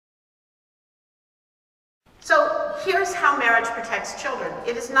here's how marriage protects children.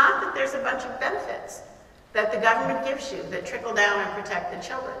 It is not that there's a bunch of benefits that the government gives you that trickle down and protect the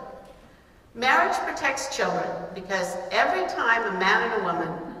children. Marriage protects children because every time a man and a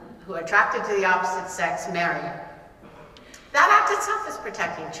woman who are attracted to the opposite sex marry, that act itself is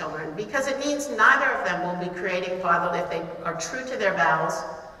protecting children because it means neither of them will be creating fatherless, if they are true to their vows,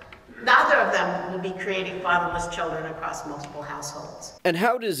 neither of them will be creating fatherless children across multiple households. And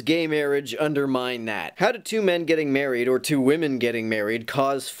how does gay marriage undermine that? How do two men getting married or two women getting married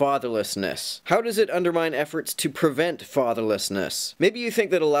cause fatherlessness? How does it undermine efforts to prevent fatherlessness? Maybe you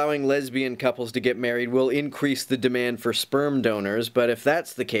think that allowing lesbian couples to get married will increase the demand for sperm donors, but if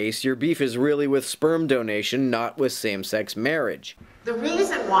that's the case, your beef is really with sperm donation, not with same-sex marriage. The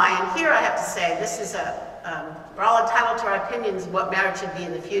reason why, and here I have to say, this is we're all entitled to our opinions of what marriage should be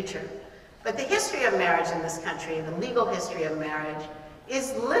in the future. But the history of marriage in this country, the legal history of marriage,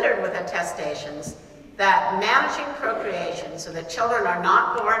 is littered with attestations that managing procreation so that children are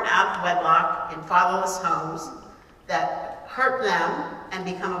not born out of wedlock in fatherless homes that hurt them and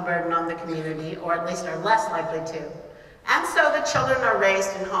become a burden on the community, or at least are less likely to. And so the children are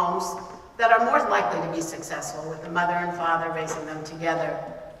raised in homes that are more likely to be successful with the mother and father raising them together.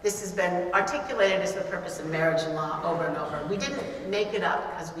 This has been articulated as the purpose of marriage in law over and over. We didn't make it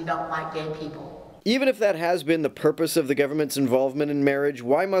up because we don't like gay people. Even if that has been the purpose of the government's involvement in marriage,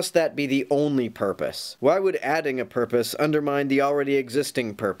 why must that be the only purpose? Why would adding a purpose undermine the already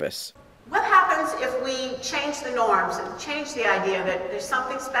existing purpose? What happens if we change the norms and change the idea that there's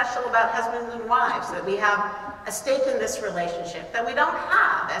something special about husbands and wives, that we have a stake in this relationship that we don't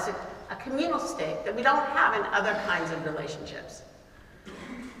have as a communal stake, that we don't have in other kinds of relationships?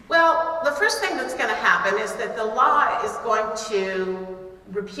 Well, the first thing that's going to happen is that the law is going to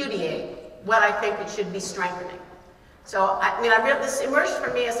repudiate what I think it should be strengthening. So, this emerged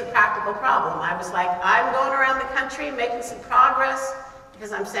for me as a practical problem. I was like, I'm going around the country making some progress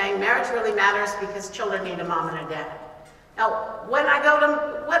because I'm saying marriage really matters because children need a mom and a dad. Now, when I go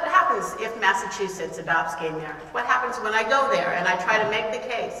to, what happens if Massachusetts adopts gay marriage? What happens when I go there and I try to make the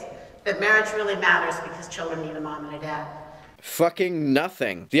case that marriage really matters because children need a mom and a dad? Fucking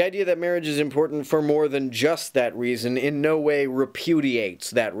nothing. The idea that marriage is important for more than just that reason in no way repudiates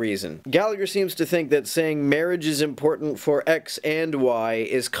that reason. Gallagher seems to think that saying marriage is important for X and Y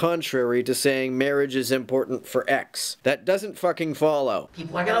is contrary to saying marriage is important for X. That doesn't fucking follow.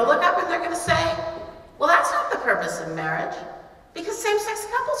 People are going to look up and they're going to say, well, that's not the purpose of marriage, because same-sex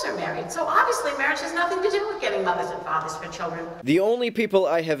couples are married. So obviously marriage has nothing to do with getting mothers and fathers for children. The only people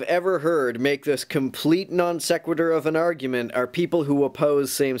I have ever heard make this complete non sequitur of an argument are people who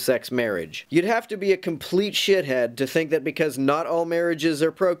oppose same-sex marriage. You'd have to be a complete shithead to think that because not all marriages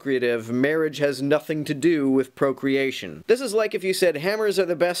are procreative, marriage has nothing to do with procreation. This is like if you said hammers are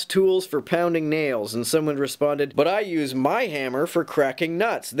the best tools for pounding nails, and someone responded, but I use my hammer for cracking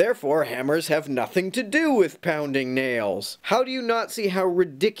nuts, therefore hammers have nothing to do with pounding nails. How do you not see how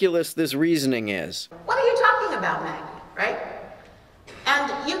ridiculous this reasoning is? What are you talking about, Maggie, right?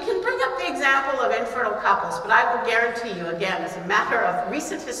 And you can bring up the example of infertile couples, but I will guarantee you, again, as a matter of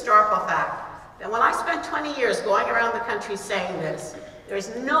recent historical fact, that when I spent 20 years going around the country saying this, there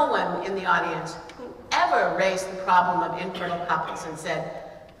is no one in the audience who ever raised the problem of infertile couples and said,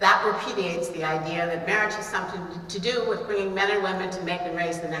 that repudiates the idea that marriage has something to do with bringing men and women to make and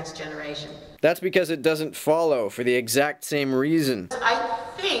raise the next generation. That's because it doesn't follow for the exact same reason. I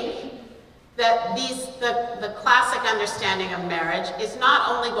think that the classic understanding of marriage is not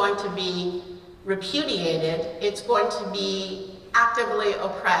only going to be repudiated, it's going to be actively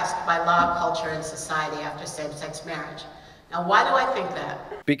oppressed by law, culture, and society after same-sex marriage. Now, why do I think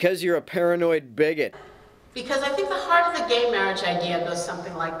that? Because you're a paranoid bigot. Because I think the heart of the gay marriage idea goes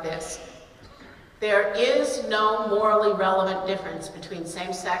something like this. There is no morally relevant difference between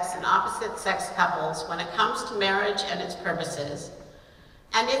same-sex and opposite-sex couples when it comes to marriage and its purposes.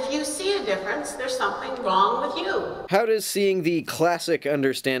 And if you see a difference, there's something wrong with you. How does seeing the classic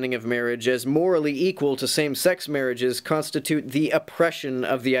understanding of marriage as morally equal to same-sex marriages constitute the oppression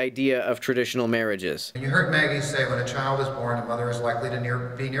of the idea of traditional marriages? You heard Maggie say when a child is born, a mother is likely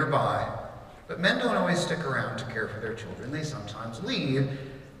to be nearby. But men don't always stick around to care for their children. They sometimes leave.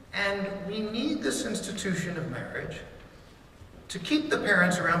 And we need this institution of marriage to keep the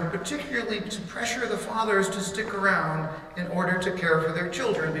parents around, but particularly to pressure the fathers to stick around in order to care for their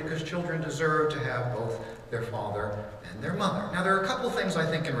children, because children deserve to have both their father and their mother. Now, there are a couple of things I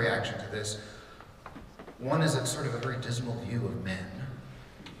think in reaction to this. One is it's sort of a very dismal view of men.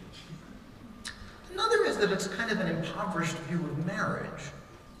 Another is that it's kind of an impoverished view of marriage.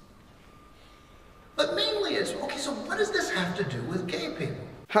 But mainly it's, okay, so what does this have to do with gay people?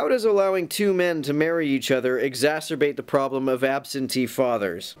 How does allowing two men to marry each other exacerbate the problem of absentee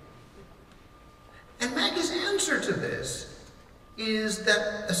fathers? And Maggie's answer to this is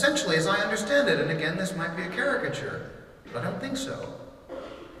that, essentially, as I understand it, and again, this might be a caricature, but I don't think so,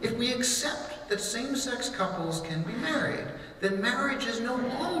 if we accept that same-sex couples can be married, then marriage is no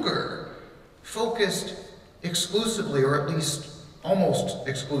longer focused exclusively, or at least almost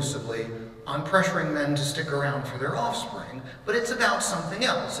exclusively, on pressuring men to stick around for their offspring, but it's about something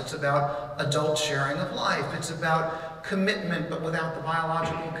else. It's about adult sharing of life. It's about commitment, but without the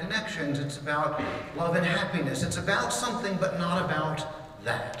biological connections. It's about love and happiness. It's about something, but not about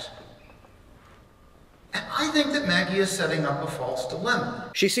that. And I think that Maggie is setting up a false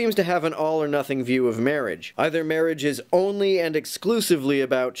dilemma. She seems to have an all-or-nothing view of marriage. Either marriage is only and exclusively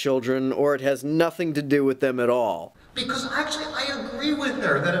about children, or it has nothing to do with them at all. Because actually, I agree with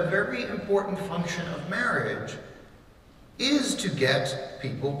her that a very important function of marriage is to get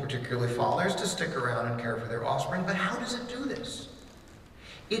people, particularly fathers, to stick around and care for their offspring. But how does it do this?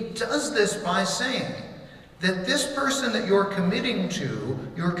 It does this by saying that this person that you're committing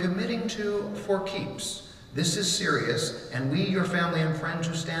to for keeps. This is serious, and we, your family and friends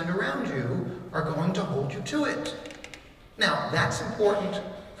who stand around you, are going to hold you to it. Now, that's important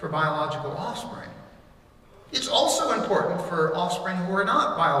for biological offspring. It's also important for offspring who are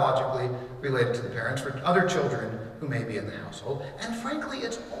not biologically related to the parents, for other children who may be in the household. And frankly,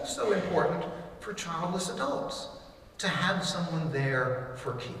 it's also important for childless adults to have someone there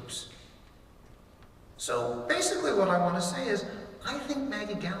for keeps. So basically what I want to say is, I think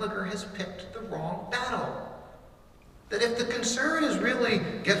Maggie Gallagher has picked the wrong battle. That if the concern is really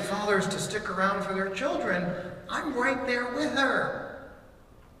get fathers to stick around for their children, I'm right there with her.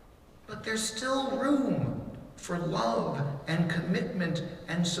 But there's still room for love and commitment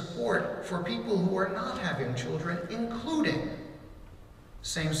and support for people who are not having children, including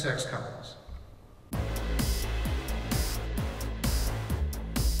same-sex couples.